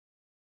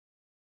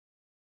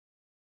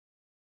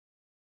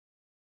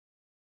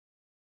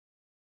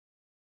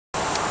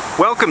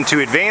Welcome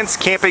to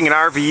Advanced Camping and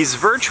RV's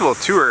virtual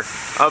tour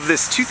of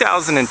this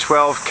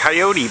 2012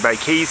 Coyote by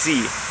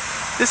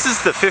KZ. This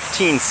is the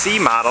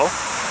 15C model,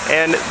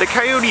 and the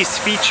Coyotes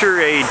feature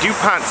a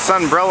DuPont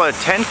Sunbrella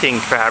tenting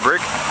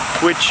fabric,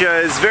 which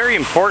is very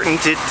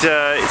important.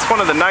 It's one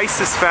of the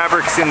nicest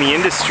fabrics in the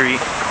industry,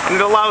 and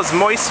it allows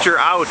moisture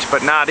out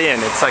but not in.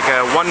 It's like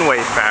a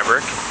one-way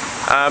fabric.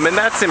 And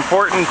that's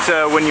important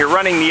when you're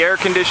running the air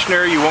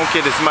conditioner. You won't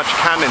get as much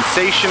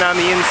condensation on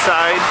the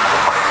inside.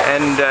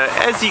 And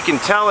as you can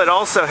tell, it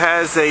also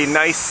has a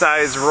nice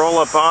size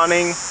roll-up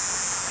awning,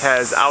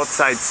 has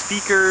outside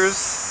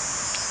speakers,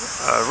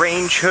 a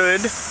range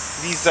hood.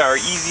 These are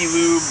Easy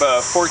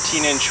Lube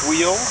 14-inch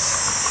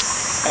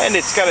wheels. And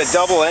it's got a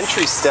double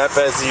entry step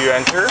as you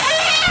enter.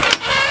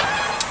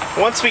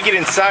 Once we get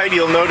inside,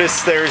 you'll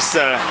notice there's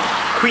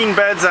queen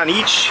beds on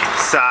each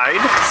side,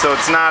 so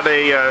it's not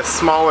a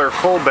smaller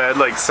full bed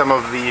like some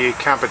of the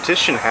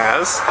competition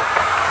has.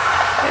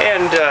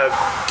 And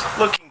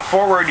looking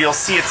forward, you'll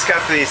see it's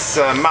got this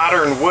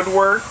modern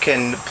woodwork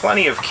and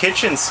plenty of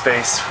kitchen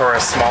space for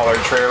a smaller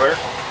trailer.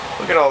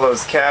 Look at all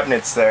those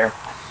cabinets there.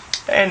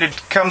 And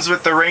it comes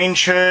with the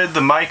range hood,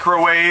 the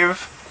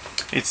microwave.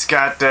 It's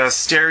got a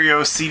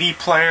stereo CD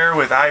player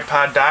with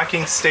iPod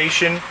docking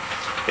station.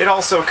 It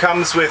also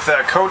comes with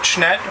a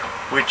CoachNet,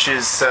 which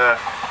is a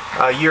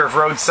year of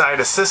roadside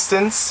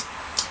assistance.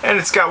 And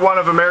it's got one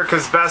of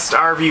America's best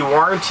RV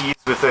warranties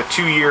with a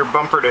 2-year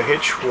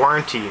bumper-to-hitch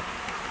warranty.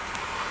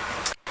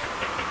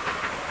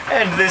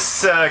 And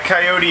this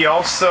Coyote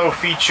also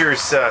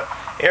features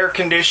air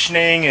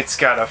conditioning. It's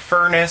got a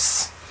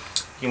furnace.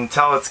 You can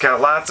tell it's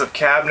got lots of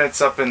cabinets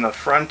up in the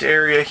front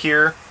area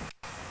here.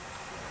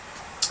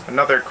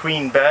 Another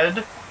queen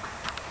bed.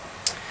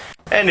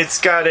 And it's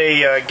got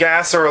a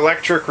gas or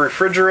electric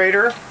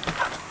refrigerator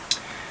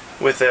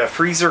with a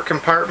freezer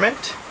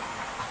compartment.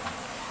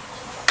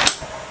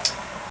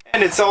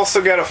 And it's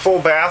also got a full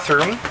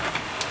bathroom,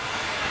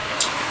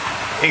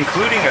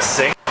 including a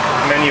sink.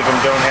 Many of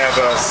them don't have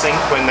a sink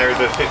when they're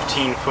the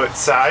 15-foot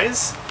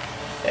size.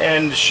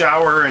 And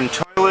shower and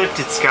toilet.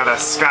 It's got a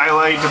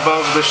skylight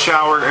above the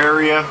shower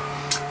area,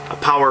 a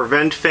power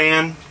vent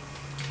fan,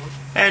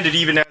 and it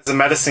even has a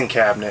medicine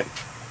cabinet.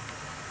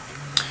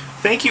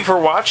 Thank you for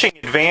watching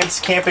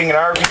Advanced Camping and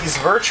RV's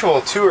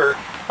virtual tour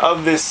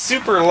of this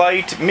super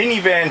light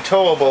minivan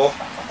towable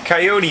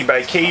Coyote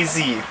by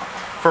KZ.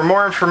 For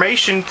more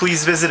information,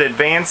 please visit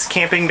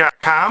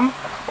advancedcamping.com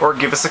or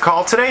give us a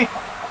call today.